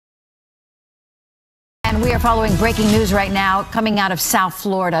And we are following breaking news right now coming out of South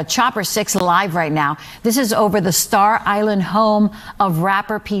Florida. Chopper 6 live right now. This is over the Star Island home of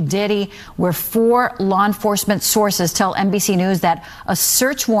rapper P. Diddy, where 4 law enforcement sources tell NBC News that a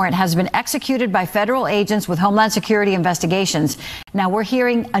search warrant has been executed by federal agents with Homeland Security investigations. Now we're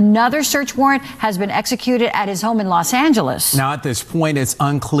hearing another search warrant has been executed at his home in Los Angeles. Now at this point, it's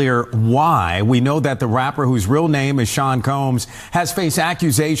unclear why. We know that the rapper, whose real name is Sean Combs, has faced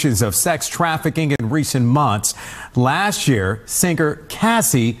accusations of sex trafficking in recent months. Last year, singer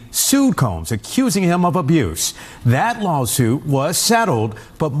Cassie sued Combs, accusing him of abuse. That lawsuit was settled,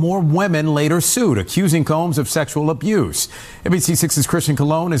 but more women later sued, accusing Combs of sexual abuse. ABC6's Christian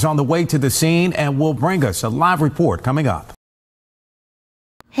Colon is on the way to the scene and will bring us a live report coming up.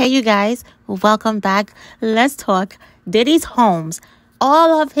 Hey, you guys, welcome back. Let's talk Diddy's homes.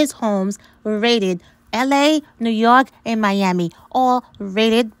 All of his homes were raided. LA, New York, and Miami, all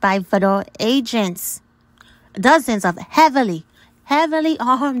raided by federal agents. Dozens of heavily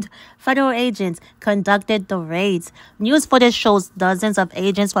armed federal agents conducted the raids. News footage shows dozens of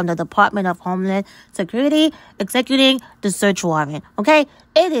agents from the Department of Homeland Security executing the search warrant. Okay?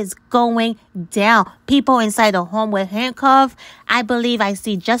 It is going down. People inside the home were handcuffed. I believe I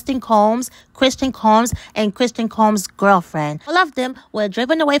see Justin Combs, Christian Combs, and Christian Combs' girlfriend. All of them were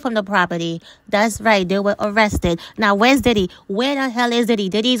driven away from the property. That's right. They were arrested. Now, where's Diddy? Where the hell is Diddy?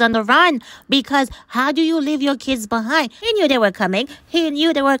 Diddy's on the run. Because how do you leave your kids behind? He knew they were coming. He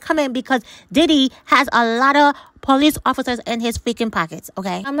knew they were coming because Diddy has a lot of police officers in his freaking pockets.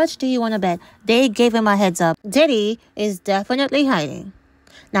 Okay? How much do you want to bet? They gave him a heads up. Diddy is definitely hiding.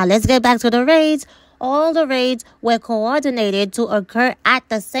 Now, let's get back to the raids. All the raids were coordinated to occur at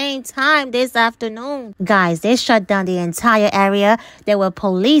the same time this afternoon. Guys, they shut down the entire area. There were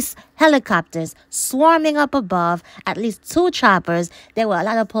police helicopters swarming up above, at least 2 choppers. There were a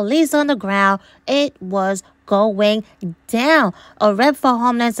lot of police on the ground. It was going down. A rep for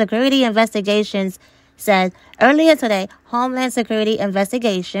Homeland Security Investigations said earlier today, Homeland Security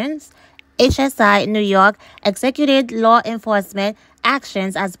Investigations, HSI New York, executed law enforcement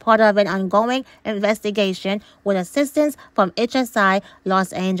actions as part of an ongoing investigation with assistance from HSI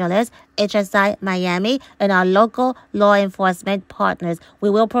Los Angeles, HSI Miami, and our local law enforcement partners. We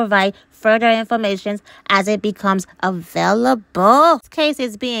will provide further information as it becomes available. This case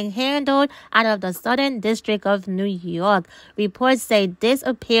is being handled out of the Southern District of New York. Reports say this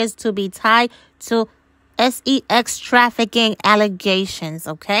appears to be tied to sex trafficking allegations,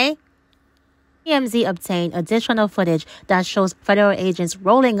 okay? TMZ obtained additional footage that shows federal agents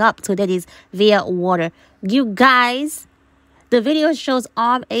rolling up to Diddy's via water. You guys, the video shows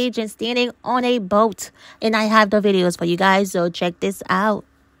armed agents standing on a boat. And I have the videos for you guys, so check this out.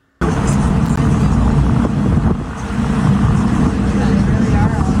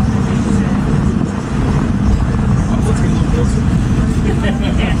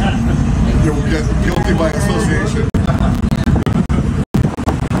 You're guilty by association.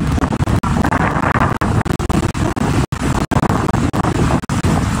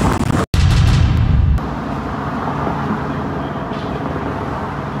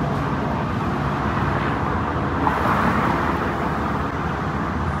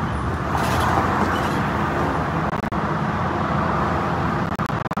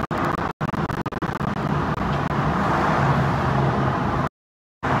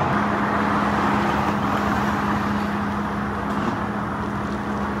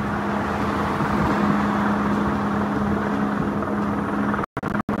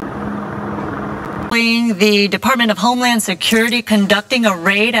 The Department of Homeland Security conducting a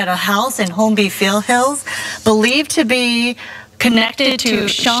raid at a house in Holmby Hills, believed to be connected to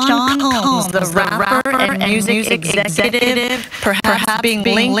Sean Combs, the rapper and music executive, perhaps being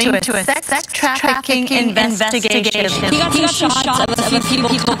linked to a sex trafficking investigation. He got some shots of a few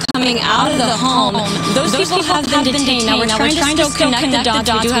people coming out of the home. Those people have been detained. Now we're trying to still connect the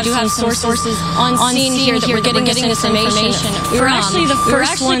dots. We do have some sources on scene here that we're getting this information. We're actually the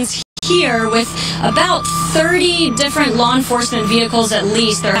first ones here with about 30 different law enforcement vehicles at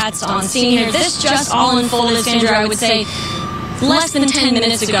least. They're on scene here. This just all unfolded, Sandra, I would say, less than 10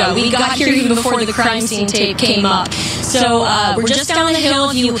 minutes ago. We got here even before the crime scene tape came up. So we're just down the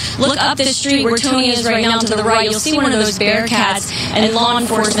hill. If you look up this street where Tony is right now to the right, you'll see one of those Bearcats, and law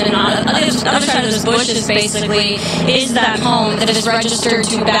enforcement. And on the other side of those bushes, basically, is that home that is registered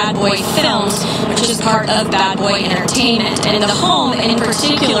to Bad Boy Films, which is part of Bad Boy Entertainment. And the home, in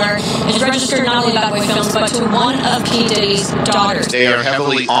particular, is registered not only to Bad Boy Films, but to one of P. Diddy's daughters. They are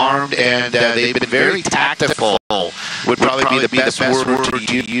heavily armed, and they've been very tactful. Would probably be the best word to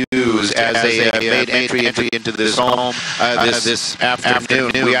use as they made entry into this home. this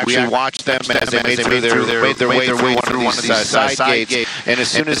afternoon. We actually watched them as they made their way through one of these side gates. And as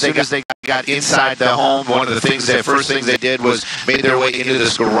soon as they got inside the home, one of the first things they did was made their way into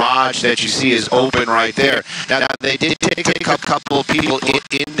this garage that you see is open right there. Now they did take a couple of people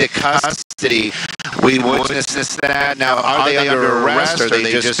into custody. We witnessed that. Now, are they under arrest? Or are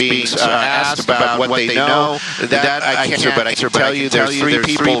they just being asked about what they know? That I can't answer, but I can tell you there's three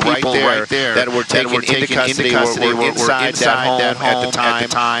people right there that were taken into custody, were inside that home at the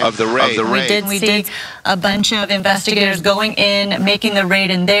time of the raid. We did see a bunch of investigators going in, making the raid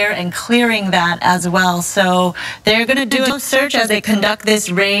in there, and clearing that as well. So they're going to do a search as they conduct this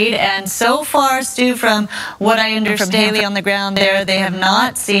raid. And so far, Stu, from what I understand on the ground there, they have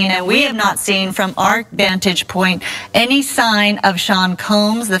not seen, and we have not seen from our vantage point, any sign of Sean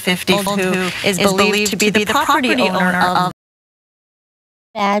Combs, the 50-year-old who is believed to be the property owner of.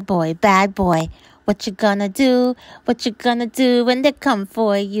 Bad boy. What you gonna do? What you gonna do when they come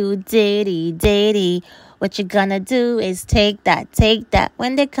for you, Diddy? What you gonna do is take that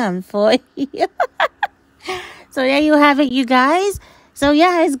when they come for you. So there you have it, you guys. So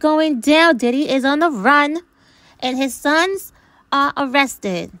yeah, it's going down. Diddy is on the run, and his sons are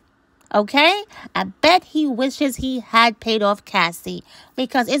arrested. Okay? I bet he wishes he had paid off Cassie,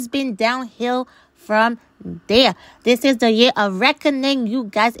 because it's been downhill from there. This is the year of reckoning, you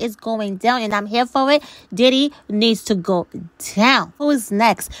guys. It's going down, and I'm here for it. Diddy needs to go down. Who's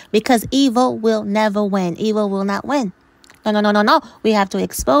next? Because evil will never win. Evil will not win. No. We have to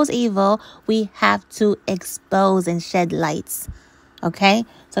expose evil. We have to expose and shed lights. Okay?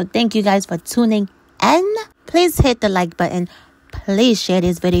 So thank you guys for tuning in. Please hit the like button. Please share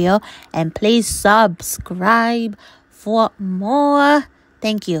this video. And please subscribe for more.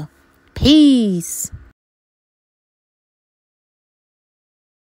 Thank you. Peace.